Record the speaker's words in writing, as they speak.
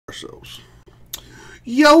ourselves.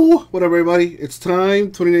 Yo, what up, everybody? It's time.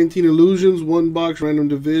 2019 Illusions, one box, random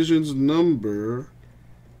divisions, number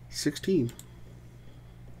 16.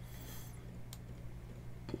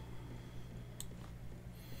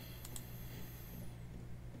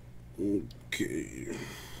 Okay.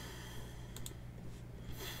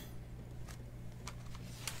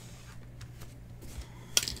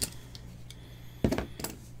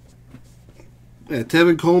 Yeah,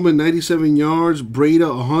 Tevin Coleman, 97 yards. Breda,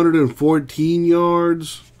 114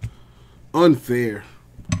 yards. Unfair.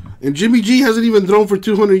 And Jimmy G hasn't even thrown for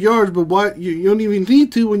 200 yards, but why? You don't even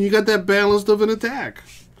need to when you got that balanced of an attack.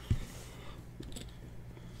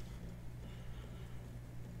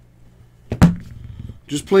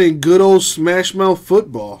 Just playing good old smash mouth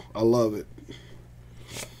football. I love it.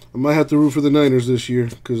 I might have to root for the Niners this year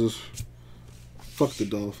because fuck the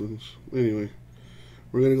Dolphins. Anyway.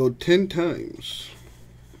 We're going to go 10 times.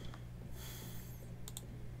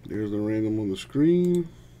 There's the random on the screen.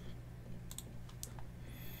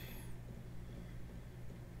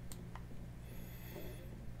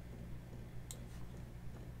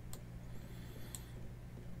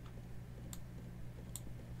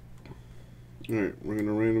 Alright, we're going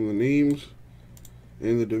to random the names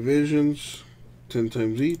and the divisions 10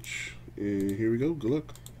 times each. And here we go. Good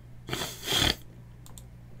luck.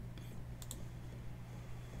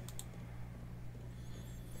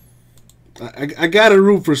 I gotta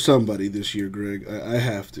root for somebody this year, Greg. I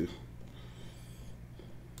have to.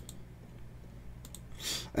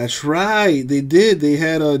 That's right. They did. They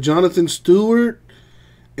had Jonathan Stewart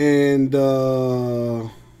and I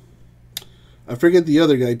forget the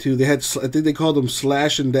other guy too. They had, I think they called him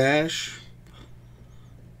Slash and Dash.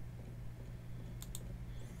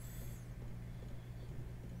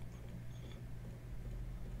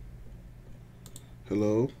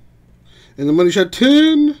 Hello. And the money shot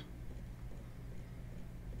 10.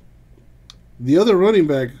 The other running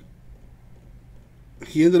back,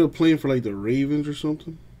 he ended up playing for like the Ravens or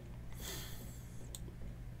something.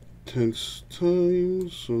 10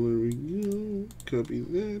 times, so there we go. Copy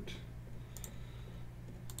that.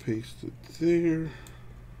 Paste it there.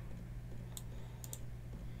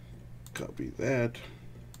 Copy that.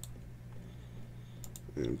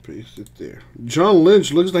 And paste it there. John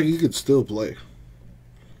Lynch looks like he could still play.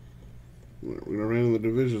 We're going to random the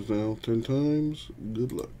divisions now 10 times.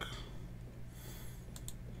 Good luck.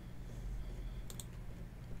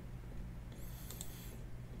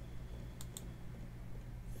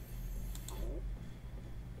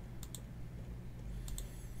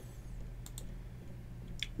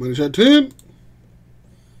 Money shot 10.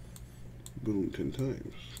 Boom, 10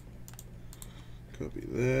 times. Copy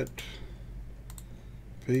that.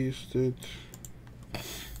 Paste it.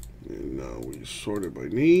 And now we sort it by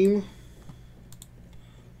name.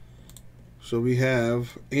 So we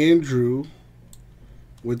have Andrew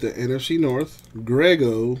with the NFC North,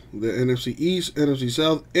 Grego, the NFC East, NFC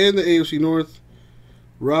South, and the AFC North.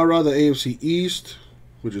 Rara, the AFC East,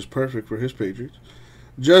 which is perfect for his Patriots.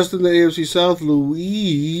 Justin, the AFC South,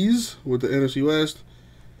 Louise with the NFC West,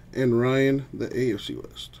 and Ryan, the AFC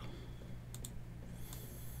West.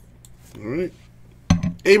 All right.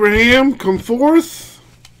 Abraham, come forth.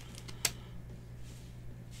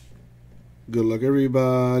 Good luck,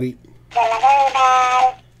 everybody.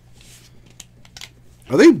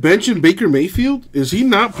 Are they benching Baker Mayfield? Is he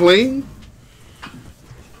not playing?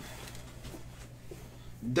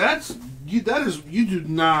 You do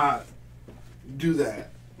not do that.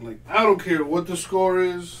 Like, I don't care what the score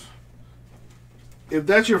is. If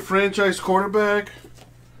that's your franchise quarterback,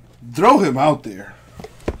 throw him out there.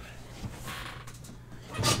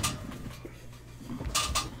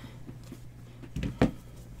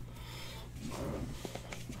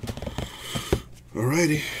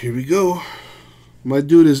 Alrighty, here we go. My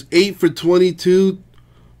dude is 8 for 22,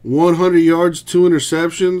 100 yards, 2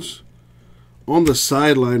 interceptions on the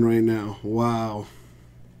sideline right now. Wow.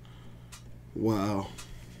 Wow.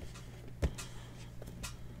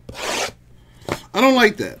 I don't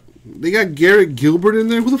like that. They got Garrett Gilbert in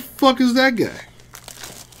there. Who the fuck is that guy?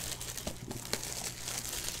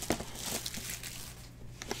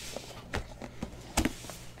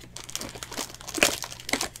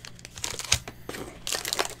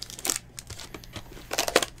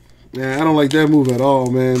 Yeah, I don't like that move at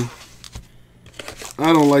all, man.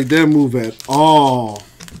 I don't like that move at all.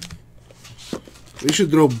 They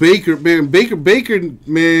should throw Baker, man. Baker,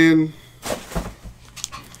 man.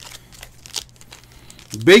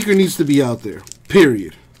 Baker needs to be out there,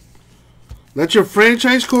 period. That's your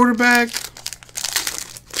franchise quarterback.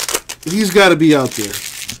 He's got to be out there.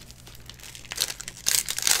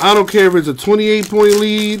 I don't care if it's a 28-point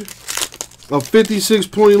lead a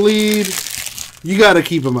 56-point lead. You got to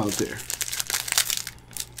keep him out there.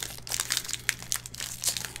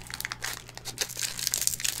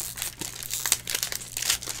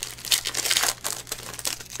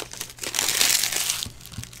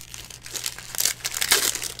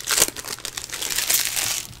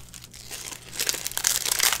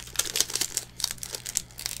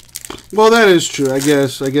 Well, that is true. I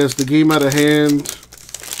guess the game out of hand.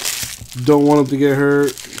 Don't want him to get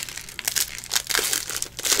hurt.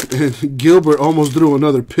 And Gilbert almost threw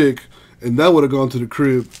another pick, and that would have gone to the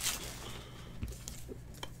crib.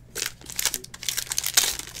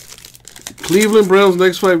 Cleveland Browns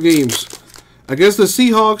next 5 games. Against the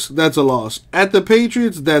Seahawks, that's a loss. At the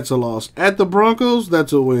Patriots, that's a loss. At the Broncos,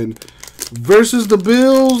 that's a win. Versus the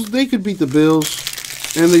Bills, they could beat the Bills.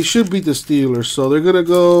 And they should beat the Steelers. So they're going to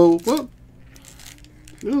go, well,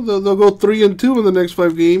 you know, they'll go 3-2 in the next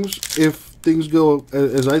 5 games if things go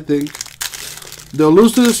as I think. They'll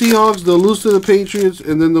lose to the Seahawks, they'll lose to the Patriots,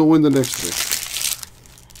 and then they'll win the next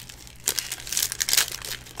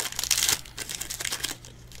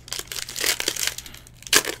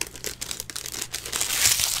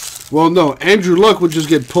 3. Well, no, Andrew Luck would just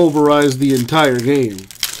get pulverized the entire game.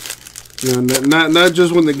 You know, not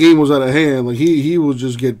just when the game was out of hand. Like he would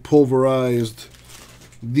just get pulverized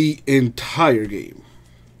the entire game.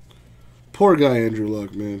 Poor guy Andrew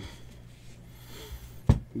Luck, man.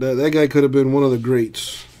 That guy could have been one of the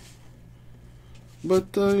greats.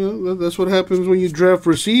 But you know, that's what happens when you draft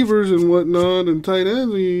receivers and whatnot and tight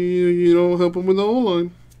ends. You don't help them with the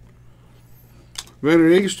O-line.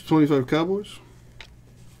 Vander Esch, 25 Cowboys.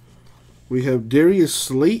 We have Darius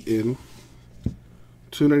Slayton.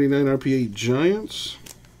 299 RPA Giants.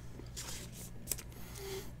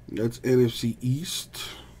 That's NFC East.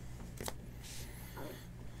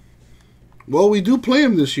 Well, we do play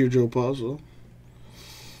him this year, Joe Pazzo.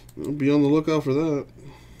 I'll be on the lookout for that.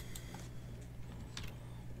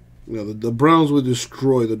 Yeah, the Browns would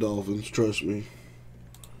destroy the Dolphins, trust me.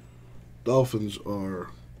 Dolphins are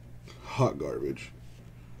hot garbage.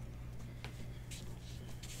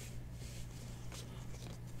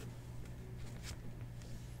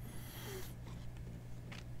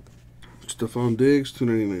 Stephon Diggs,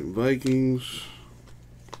 299 Vikings.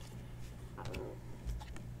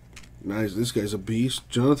 Nice, this guy's a beast.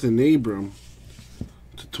 Jonathan Abram,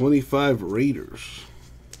 to 25 Raiders.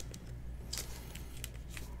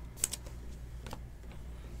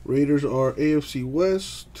 Raiders are AFC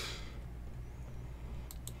West.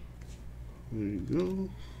 There you go.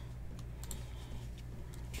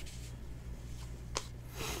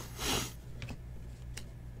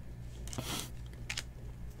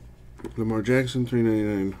 Lamar Jackson,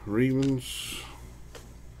 399 Ravens.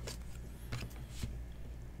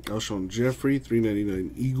 Alshon Jeffrey,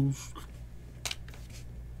 399 Eagles.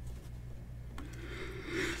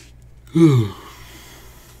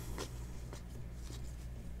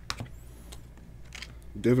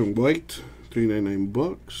 Devin White, 399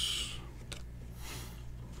 Bucks.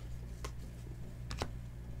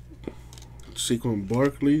 Saquon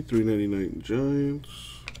Barkley, 399 Giants.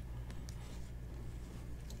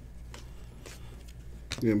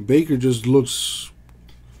 And Baker just looks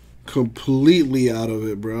completely out of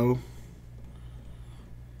it, bro.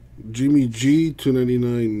 Jimmy G,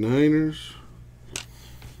 299 Niners.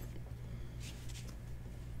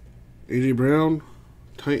 AJ Brown,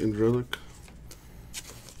 Titans relic.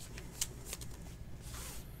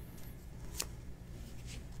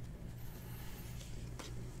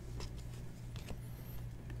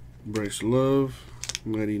 Bryce Love,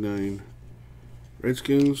 99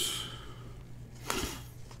 Redskins.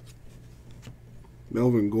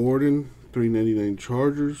 Melvin Gordon, 399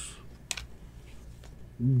 Chargers.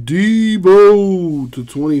 Debo to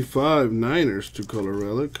 25 Niners to color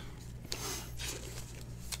relic.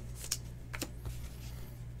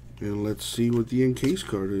 And let's see what the encased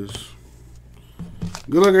card is.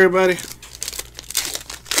 Good luck, everybody.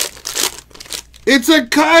 It's a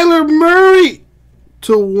Kyler Murray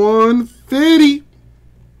to 150.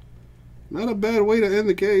 Not a bad way to end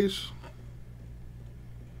the case.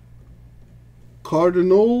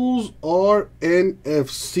 Cardinals are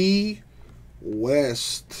NFC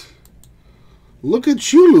West. Look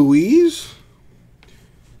at you, Louise.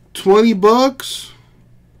 $20,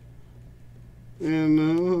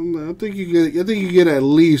 and I think you get at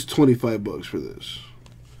least $25 for this.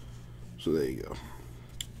 So there you go.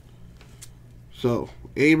 So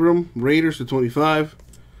Abram Raiders to 25,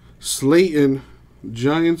 Slayton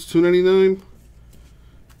Giants 299,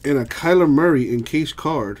 and a Kyler Murray encased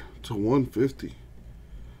card to 150.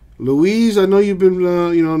 Louise, I know you've been,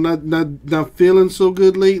 not feeling so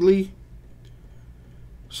good lately.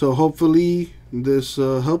 So hopefully this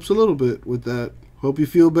helps a little bit with that. Hope you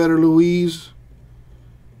feel better, Louise.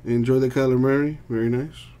 Enjoy the Kyler Murray. Very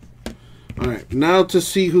nice. All right, now to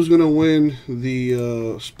see who's going to win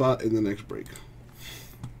the spot in the next break.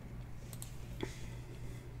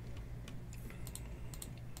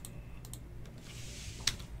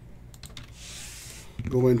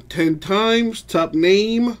 Going 10 times. Top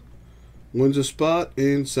name wins a spot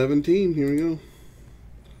in 17. Here we go.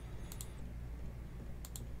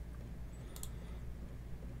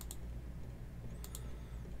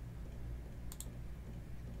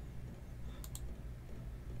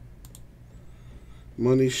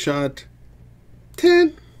 Money shot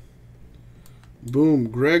 10. Boom.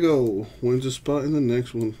 Grego wins a spot in the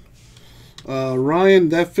next one. Ryan,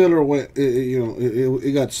 that filler went.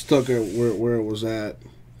 It got stuck at where it was at,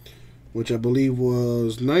 which I believe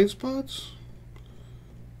was 9 spots.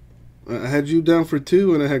 I had you down for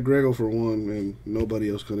 2, and I had Grego for 1, and nobody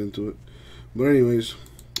else got into it. But anyways,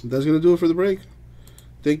 that's gonna do it for the break.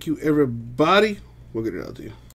 Thank you, everybody. We'll get it out to you.